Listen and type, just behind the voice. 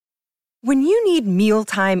When you need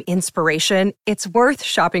mealtime inspiration, it's worth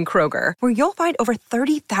shopping Kroger, where you'll find over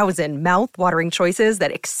 30,000 mouth-watering choices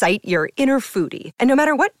that excite your inner foodie. And no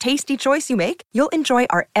matter what tasty choice you make, you'll enjoy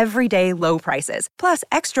our everyday low prices, plus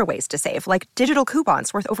extra ways to save, like digital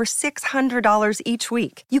coupons worth over $600 each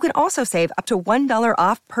week. You can also save up to $1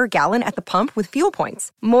 off per gallon at the pump with fuel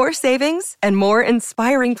points. More savings and more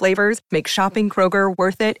inspiring flavors make shopping Kroger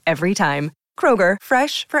worth it every time. Kroger,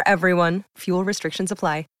 fresh for everyone. Fuel restrictions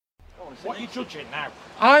apply. What are you judging now?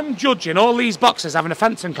 I'm judging all these boxers having a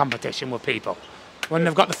fencing competition with people when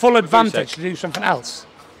they've got the full advantage to do something else.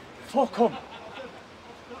 Fuck them.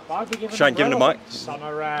 Why are we giving the mic.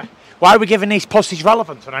 Why are we giving these pussies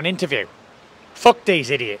relevance on an interview? Fuck these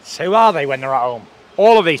idiots. Who are they when they're at home?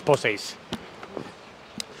 All of these pussies.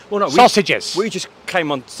 Well, no, sausages. We just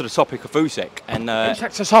came on to the topic of Usyk and...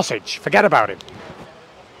 Usyk's a sausage. Forget about him.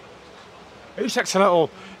 Usyk's a little...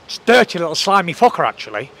 dirty little slimy fucker,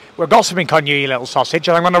 actually. We're gossiping on you little sausage,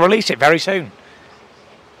 and I'm going to release it very soon.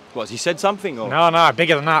 What, has he said something? Or? No,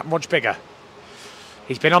 bigger than that, much bigger.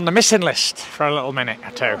 He's been on the missing list for a little minute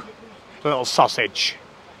or two. Little sausage.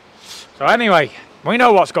 So anyway, we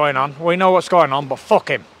know what's going on. But fuck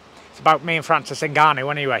him. It's about me and Francis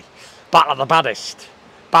Ngannou anyway. Battle of the baddest.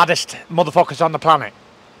 Baddest motherfuckers on the planet.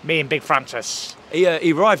 Me and Big Francis. He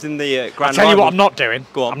arrived in the Grand I'll tell you what I'm not doing.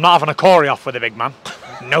 Go on. I'm not having a Corey off with the big man.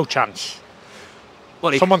 No chance.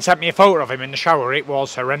 Well, someone sent me a photo of him in the shower. It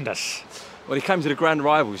was horrendous. Well, he came to the Grand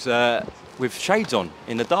Rivals with shades on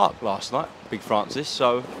in the dark last night, Big Francis,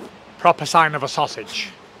 so... Proper sign of a sausage.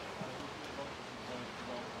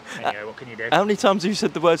 Anyway, what can you do? How many times have you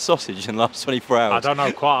said the word sausage in the last 24 hours? I don't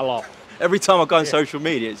know, quite a lot. Every time I go on social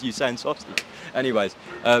media, it's you saying sausage. Anyways,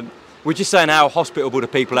 we're just saying how hospitable the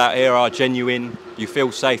people out here are, genuine, you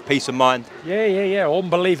feel safe, peace of mind. Yeah,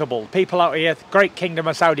 unbelievable. People out here, great kingdom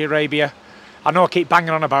of Saudi Arabia. I know I keep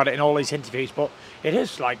banging on about it in all these interviews, but it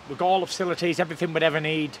is like, we've got all the facilities, everything we'd ever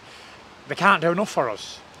need. They can't do enough for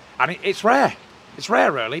us. And it's rare. It's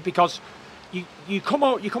rare, really, because you come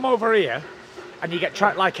over here and you get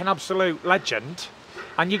treated like an absolute legend,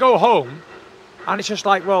 and you go home and it's just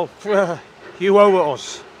like, well, you owe it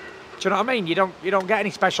us. Do you know what I mean? You don't get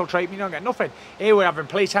any special treatment, you don't get nothing. Here we're having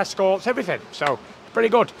police escorts, everything. So, pretty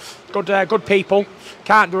good. Good people.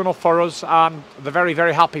 Can't do enough for us, and they're very,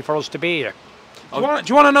 very happy for us to be here. Do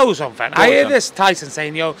you want to know something? I hear this Tyson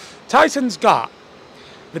saying, Tyson's got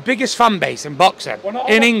the biggest fan base in boxing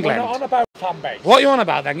in England. We're not on about fan base. What are you on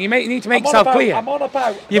about then? You need to make yourself clear. I'm on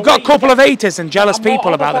about... You've got a couple of haters and jealous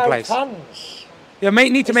people about the place. Fans. You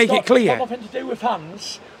need to make it clear. It's got nothing to do with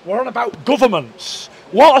fans. We're on about governments.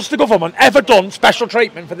 What has the government ever done special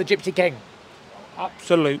treatment for the Gypsy King?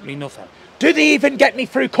 Absolutely nothing. Do they even get me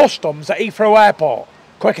through customs at Heathrow Airport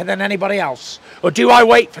quicker than anybody else? Or do I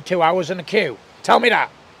wait for 2 hours in a queue? Tell me that.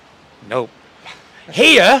 No.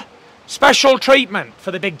 Here, special treatment for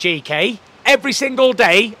the big GK. Every single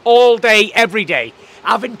day, all day, every day.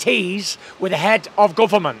 Having teas with the head of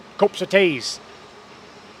government. Cups of teas.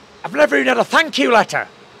 I've never even had a thank you letter.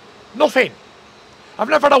 Nothing. I've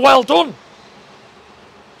never had a well done.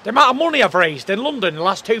 The amount of money I've raised in London in the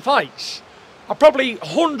last 2 fights, I probably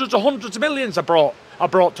hundreds of millions I brought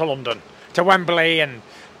to London, to Wembley and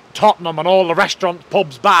Tottenham and all the restaurants,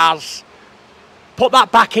 pubs, bars. Put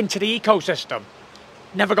that back into the ecosystem.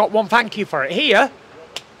 Never got one thank you for it. Here,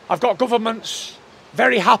 I've got governments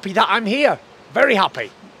very happy that I'm here. Very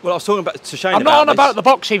happy. Well, I was talking to Shane I'm not on about the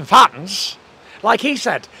boxing fans. Like he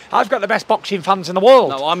said, I've got the best boxing fans in the world.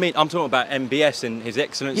 No, I mean, I'm talking about MBS and His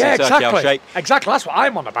Excellency yeah, Turki Al-Sheikh. Exactly, that's what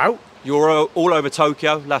I'm on about. You're all over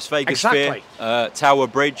Tokyo, Las Vegas Sphere, Tower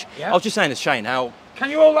Bridge. Yeah. I was just saying to Shane how... Can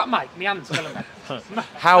you hold that mic? My hand's killing me.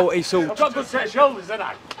 How it's all... I've got a good set of shoulders, haven't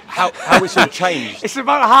I? How it's all changed. It's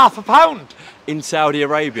about £0.5. In Saudi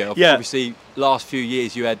Arabia, obviously, last few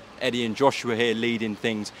years you had Eddie and Joshua here leading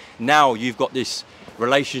things. Now you've got this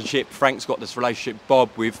relationship, Frank's got this relationship, Bob,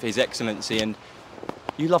 with His Excellency, and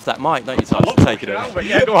you love that mic, don't you, Tyson? Take it over.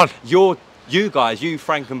 Yeah, go on. You guys,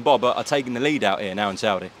 Frank and Bob, are taking the lead out here now in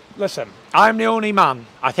Saudi. Listen, I'm the only man,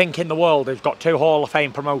 I think, in the world who's got 2 Hall of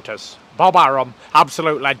Fame promoters. Bob Arum,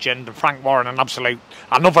 absolute legend, and Frank Warren,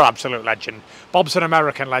 another absolute legend. Bob's an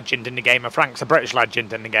American legend in the game, and Frank's a British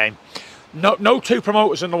legend in the game. No 2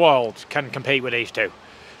 promoters in the world can compete with these 2.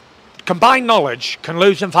 Combined knowledge can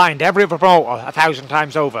lose and find every other promoter 1,000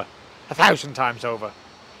 times over. 1,000 times over.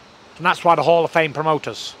 And that's why the Hall of Fame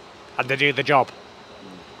promoters, and they do the job.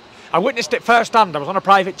 I witnessed it firsthand. I was on a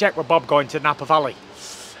private jet with Bob going to Napa Valley,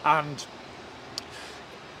 and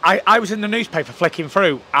I was in the newspaper flicking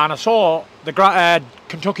through, and I saw the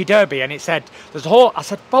Kentucky Derby, and it said, I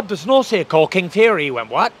said, Bob, there's an horse here called King Fury. He went,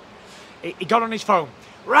 what? He got on his phone.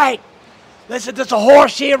 Right, There's a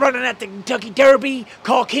horse here running at the Kentucky Derby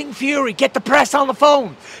called King Fury. Get the press on the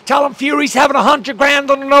phone. Tell them Fury's having 100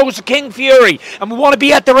 grand on the nose of King Fury. And we want to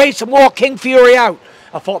be at the race and walk King Fury out.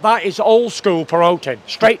 I thought that is old school promoting.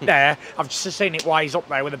 Straight there. I've just seen it while he's up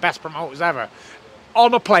there with the best promoters ever.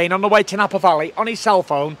 On a plane, on the way to Napa Valley, on his cell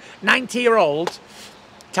phone, 90-year-old.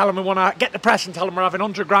 Tell him we want to get the press and tell him we're having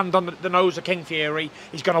 100 grand on the nose of King Fury.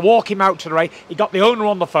 He's going to walk him out to the race. He got the owner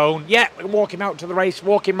on the phone. Yeah, we can walk him out to the race,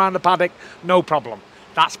 walk him around the paddock. No problem.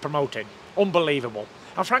 That's promoting. Unbelievable.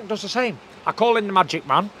 And Frank does the same. I call him the Magic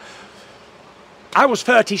Man. I was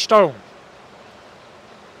 30 stone.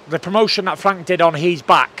 The promotion that Frank did on his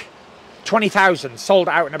back, 20,000, sold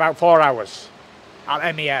out in about 4 hours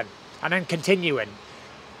at MEN. And then continuing.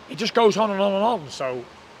 It just goes on and on and on. So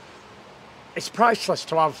it's priceless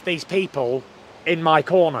to have these people in my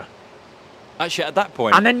corner. Actually, at that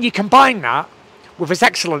point... And then you combine that with His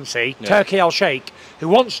Excellency, Turki Al-Sheikh, who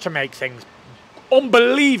wants to make things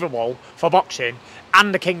unbelievable for boxing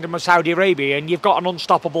and the Kingdom of Saudi Arabia, and you've got an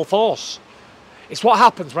unstoppable force. It's what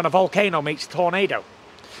happens when a volcano meets a tornado.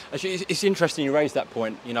 Actually, it's interesting you raised that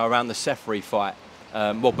point, you know, around the Sefri fight.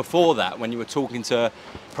 Well, before that, when you were talking to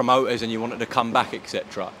promoters and you wanted to come back,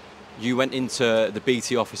 etc., you went into the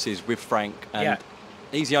BT offices with Frank, and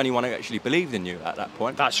he's the only one who actually believed in you at that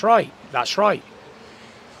point. That's right, that's right.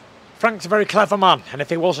 Frank's a very clever man, and if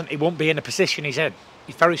he wasn't, he wouldn't be in the position he's in.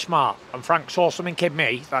 He's very smart, and Frank saw something in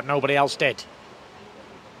me that nobody else did.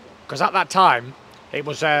 Because at that time, it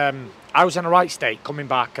was I was in the right state coming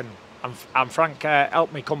back, and Frank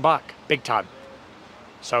helped me come back big time.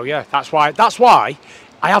 So yeah, that's why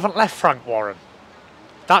I haven't left Frank Warren.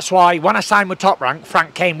 That's why when I signed with Top Rank,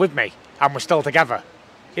 Frank came with me, and we're still together.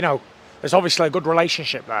 You know, there's obviously a good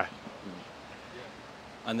relationship there.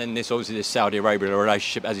 And then this Saudi Arabia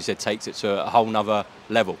relationship, as you said, takes it to a whole nother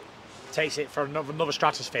level. Takes it for another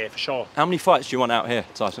stratosphere, for sure. How many fights do you want out here,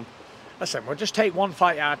 Tyson? Listen, we'll just take one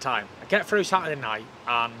fight at a time. Get through Saturday night,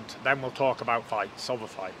 and then we'll talk about fights, other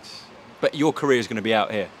fights. But your career is going to be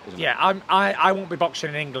out here, isn't it? Yeah, I won't be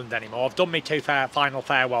boxing in England anymore. I've done my 2 final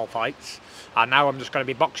farewell fights, and now I'm just going to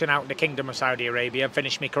be boxing out in the Kingdom of Saudi Arabia and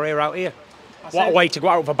finish my career out here. What a way to go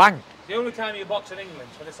out with a bang. The only time you box in England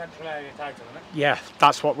for the Central Area title, isn't it? Yeah,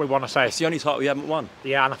 that's what we want to say. It's the only title we haven't won.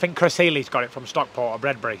 Yeah, and I think Chris Healy's got it from Stockport or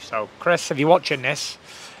Bredbury. So, Chris, if you're watching this,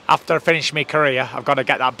 after I finish my career, I've got to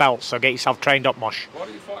get that belt, so get yourself trained up, Mosh. Why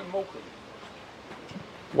don't you fight in Morecambe?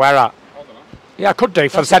 Where at? I don't know. Yeah, I could do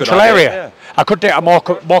for the That's a good Central idea, Area. yeah. I could do it at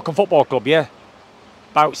Morecambe Football Club, yeah.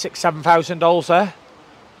 About $6,000-7,000 there.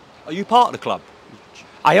 Are you part of the club?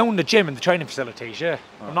 I own the gym and the training facilities, yeah.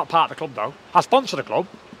 Oh. I'm not part of the club, though. I sponsor the club,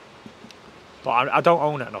 but I don't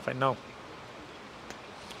own it or nothing, no.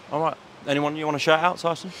 All right. Anyone you want to shout out,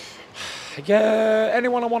 Tyson? Yeah,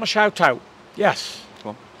 anyone I want to shout out? Yes. Come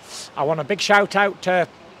on. I want a big shout out to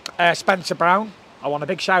Spencer Brown. I want a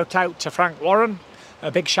big shout out to Frank Warren.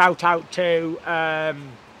 A big shout out to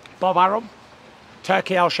Bob Arum,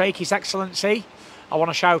 Turki Al-Sheikh, His Excellency. I want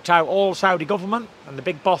to shout out all Saudi government and the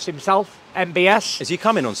big boss himself, MBS. Is he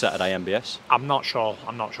coming on Saturday, MBS? I'm not sure.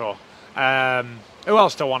 Who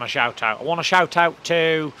else do I want to shout out? I want to shout out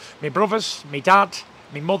to my brothers, my dad,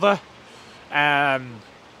 my mother.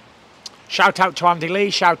 Shout out to Andy Lee.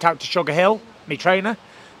 Shout out to Sugar Hill, my trainer.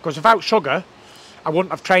 Because without Sugar, I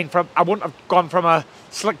wouldn't have gone from a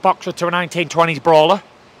slick boxer to a 1920s brawler.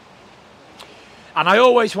 And I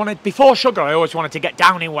always wanted, before Sugar, I always wanted to get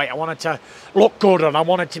down in weight. I wanted to look good, and I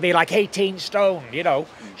wanted to be like 18 stone, you know.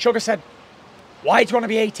 Sugar said, why do you want to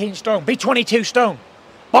be 18 stone? Be 22 stone.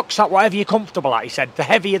 Box at whatever you're comfortable at, he said. The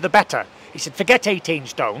heavier, the better. He said, forget 18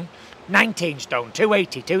 stone, 19 stone,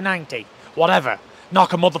 280, 290, whatever.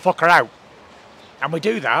 Knock a motherfucker out. And we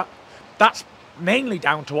do that. That's mainly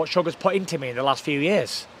down to what Sugar's put into me in the last few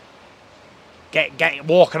years.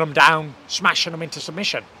 Walking them down, smashing them into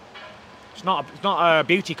submission. It's not a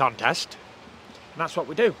beauty contest, and that's what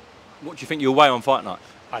we do. What do you think you'll weigh on fight night?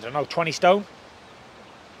 I don't know, 20 stone.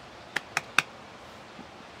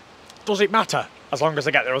 Does it matter as long as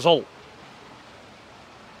I get the result?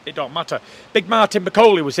 It don't matter. Big Martin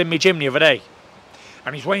Bacoli was in my gym the other day,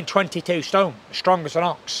 and he's weighing 22 stone, as strong as an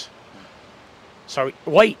ox. So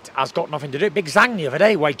weight has got nothing to do. Big Zhang the other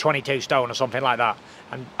day weighed 22 stone or something like that,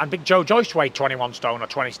 and Big Joe Joyce weighed 21 stone or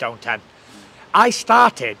 20 stone 10. I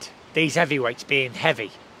started these heavyweights being heavy,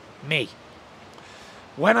 me.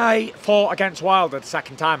 When I fought against Wilder the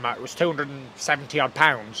second time, it was 270 odd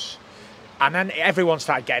pounds. And then everyone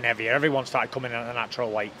started getting heavier. Everyone started coming in at a natural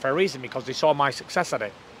weight for a reason, because they saw my success at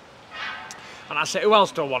it. And I said, who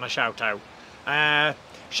else do I want to shout out?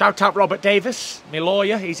 Shout out Robert Davis, my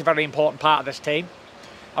lawyer. He's a very important part of this team.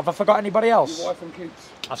 Have I forgot anybody else? Your wife and kids.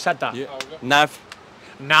 I've said that. Yeah. Nav.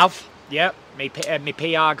 Nav, yeah, me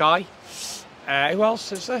PR guy. Who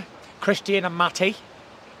else is there? Christian and Matty.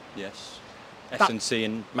 Yes. S&C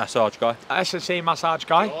and massage guy. S&C massage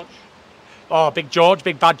guy. George. Oh, Big George,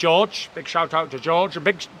 Big Bad George. Big shout out to George. And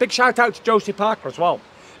big shout out to Josie Parker as well.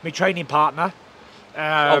 My training partner.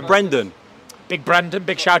 Brendan. Big Brendan.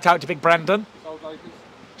 Big shout out to Big Brendan.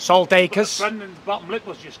 Salt Acres. Brendan's bottom lip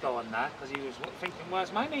was just going there because he was thinking,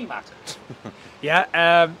 where's my name at?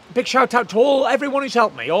 Yeah, big shout out to everyone who's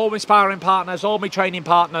helped me, all my sparring partners, all my training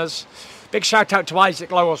partners. Big shout out to Isaac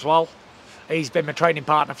Lowe as well. He's been my training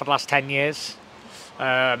partner for the last 10 years.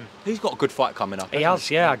 He's got a good fight coming up. He has,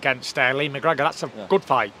 yeah, against Lee McGregor. That's a good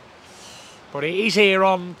fight. But he's here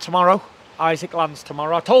on tomorrow. Isaac lands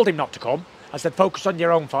tomorrow. I told him not to come. I said, focus on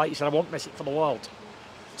your own fight. He said, I won't miss it for the world.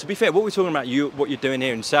 To be fair, what we're talking about, what you're doing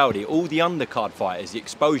here in Saudi, all the undercard fighters, the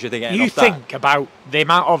exposure they're getting You off that. think about the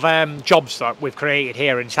amount of jobs that we've created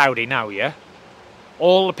here in Saudi now, yeah?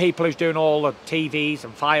 All the people who's doing all the TVs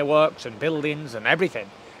and fireworks and buildings and everything.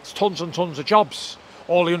 It's tons and tons of jobs.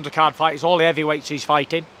 All the undercard fighters, all the heavyweights he's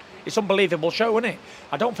fighting. It's an unbelievable show, isn't it?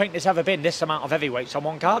 I don't think there's ever been this amount of heavyweights on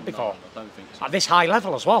one card before. No, I don't think so. At this high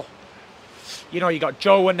level as well. You know, you got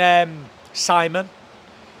Joe and Simon.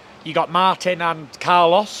 You got Martin and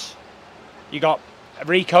Carlos. You got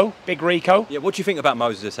Rico, Big Rico. Yeah, what do you think about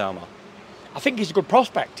Moses Alma? I think he's a good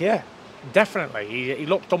prospect, yeah. Definitely. He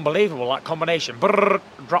looked unbelievable, that combination. Brrr,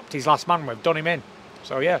 dropped his last man with, done him in.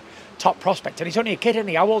 So, yeah, top prospect. And he's only a kid, isn't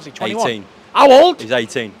he? How old is he? 21? 18. How old? He's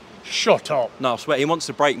 18. Shut up. No, I swear, he wants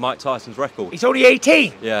to break Mike Tyson's record. He's only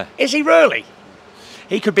 18? Yeah. Is he really?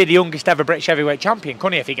 He could be the youngest ever British heavyweight champion,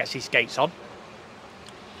 couldn't he, if he gets his skates on?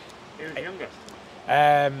 Who's the youngest?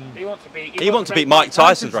 He wants to beat Mike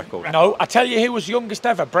Tyson's record. No, I tell you who was the youngest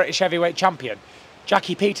ever British heavyweight champion.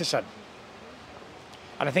 Jackie Peterson.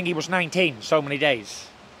 And I think he was 19 so many days.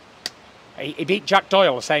 He beat Jack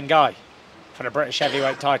Doyle, the same guy, for the British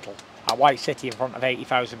heavyweight title at White City in front of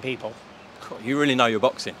 80,000 people. God, you really know your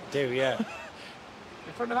boxing. Do, yeah.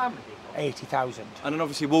 In front of how many people? 80,000. And then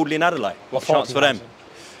obviously Wardley and Adelaide. What Well, chance for them? 40,000.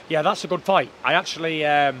 Yeah, that's a good fight. I actually,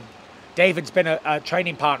 David's been a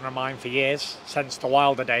training partner of mine for years, since the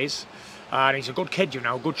Wilder days. And he's a good kid, you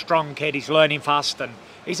know, good strong kid. He's learning fast and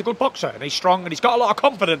he's a good boxer and he's strong and he's got a lot of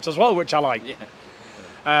confidence as well, which I like. Yeah.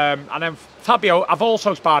 And then Fabio, I've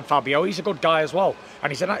also sparred Fabio. He's a good guy as well.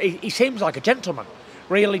 And he seems like a gentleman.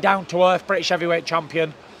 Really down to earth, British heavyweight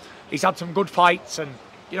champion. He's had some good fights and,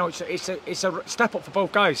 you know, it's a step up for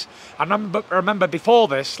both guys. And I remember before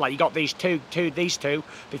this, like you got these two.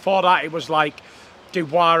 Before that, it was like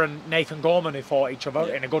Dubois and Nathan Gorman who fought each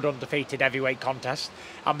other in a good undefeated heavyweight contest.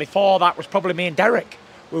 And before that was probably me and Derek.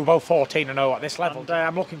 We were both 14-0 at this level. And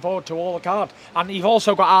I'm looking forward to all the card. And you've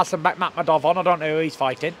also got Arsen Makhmadov on. I don't know who he's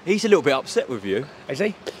fighting. He's a little bit upset with you. Is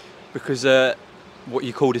he? Because what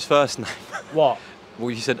you called his first name. What? Well,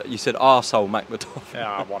 you said arsehole Makhmadov.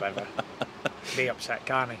 Yeah, whatever. Be upset,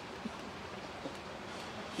 can't he?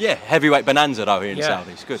 Yeah, heavyweight bonanza though here in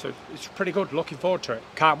Saudi. It's good. So it's pretty good. Looking forward to it.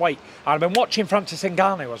 Can't wait. And I've been watching Francis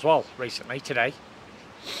Ngannou as well recently, today.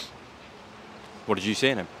 What did you see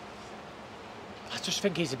in him? I just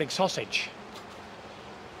think he's a big sausage.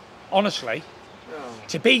 Honestly,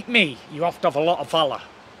 to beat me, you have to have a lot of valour.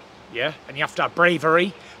 Yeah? And you have to have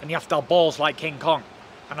bravery, and you have to have balls like King Kong.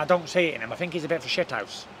 And I don't see it in him. I think he's a bit of a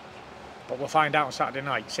shithouse. But we'll find out on Saturday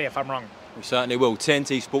night, see if I'm wrong. We certainly will.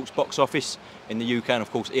 TNT Sports box office in the UK and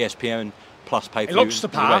of course ESPN Plus pay-per-view. It looks the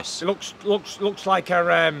part. It looks like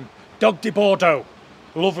a Dog de Bordeaux.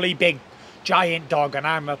 Lovely big giant dog, and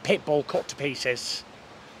I'm a pit bull cut to pieces.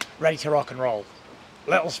 Ready to rock and roll.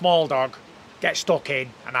 Little small dog, get stuck in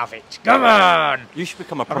and have it. Come on! You should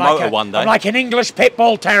become a promoter one day. I'm like an English pit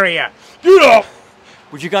bull terrier. Get up!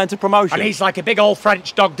 Would you go into promotion? And he's like a big old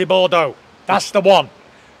French Dog de Bordeaux. That's the one.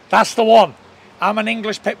 That's the one. I'm an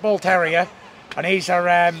English pit bull terrier, and he's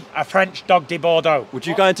a French Dog de Bordeaux. Would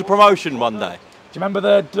you go into promotion one day? Do you remember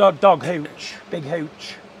the dog Hooch? Big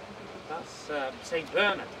Hooch. That's St.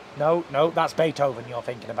 Bernard. No, that's Beethoven you're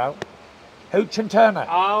thinking about. Hooch and Turner.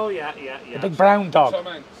 Oh, yeah. The big brown dog.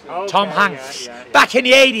 Tom Hanks. Back in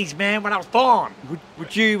the 80s, man, when I was born.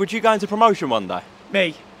 Would you go into promotion one day?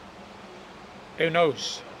 Me? Who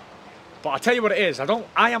knows? But I tell you what it is.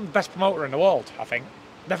 I am the best promoter in the world, I think.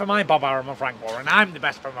 Never mind Bob Arum and Frank Warren. I'm the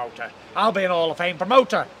best promoter. I'll be an Hall of Fame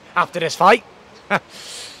promoter after this fight.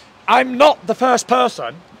 I'm not the first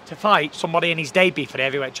person to fight somebody in his debut for the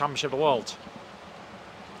Heavyweight Championship of the world.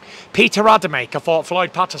 Peter Rademacher fought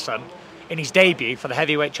Floyd Patterson in his debut for the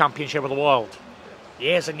Heavyweight Championship of the world.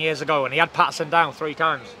 Years and years ago, and he had Patterson down 3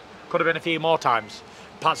 times. Could have been a few more times.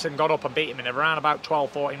 Patson got up and beat him in around about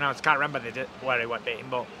 12, 14 rounds. Can't remember where he went beat him,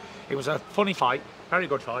 but it was a funny fight, very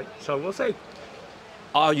good fight. So we'll see.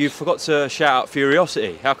 Oh, you forgot to shout out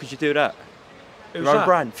Furiosity. How could you do that? Who's your own that?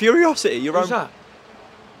 brand. Furiosity, Who's that?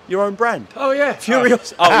 Your own brand. Oh, yeah.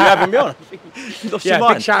 Furiosity. Oh, you haven't been on. You lost your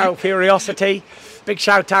mind. Big shout out Furiosity. Big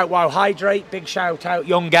shout out Wow Hydrate. Big shout out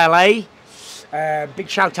Young LA. Big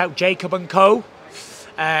shout out Jacob and Co.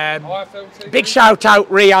 Big shout out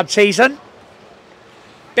Riyadh Season.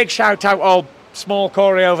 Big shout out old small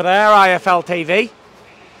Corey over there, IFL TV.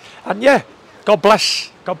 And yeah, God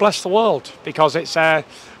bless the world, because it's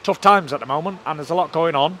tough times at the moment and there's a lot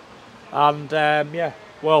going on. And yeah,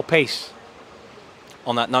 world peace.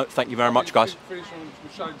 On that note, thank you very much, guys. Finish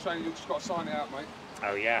on Shane, you've just got to sign it out, mate.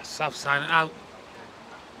 Oh yes, I'll sign it out.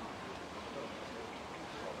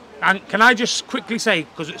 And can I just quickly say,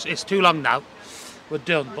 because it's too long now, we're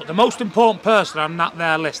done, but the most important person on that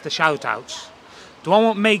there list, the shout-outs, the one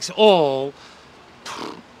that makes it all,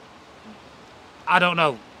 I don't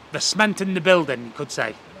know, the cement in the building, you could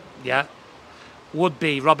say, yeah, would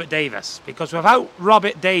be Robert Davis. Because without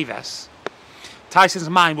Robert Davis, Tyson's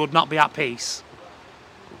mind would not be at peace.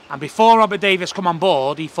 And before Robert Davis come on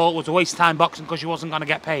board, he thought it was a waste of time boxing because he wasn't going to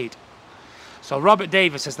get paid. So Robert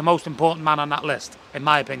Davis is the most important man on that list, in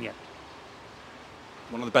my opinion.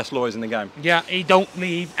 One of the best lawyers in the game. Yeah, he don't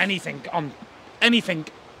leave anything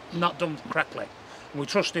not done correctly. We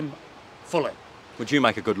trust him fully. Would you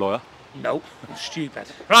make a good lawyer? No, stupid.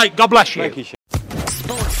 Right, God bless you. Thank you.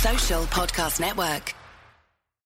 Sports Social Podcast Network.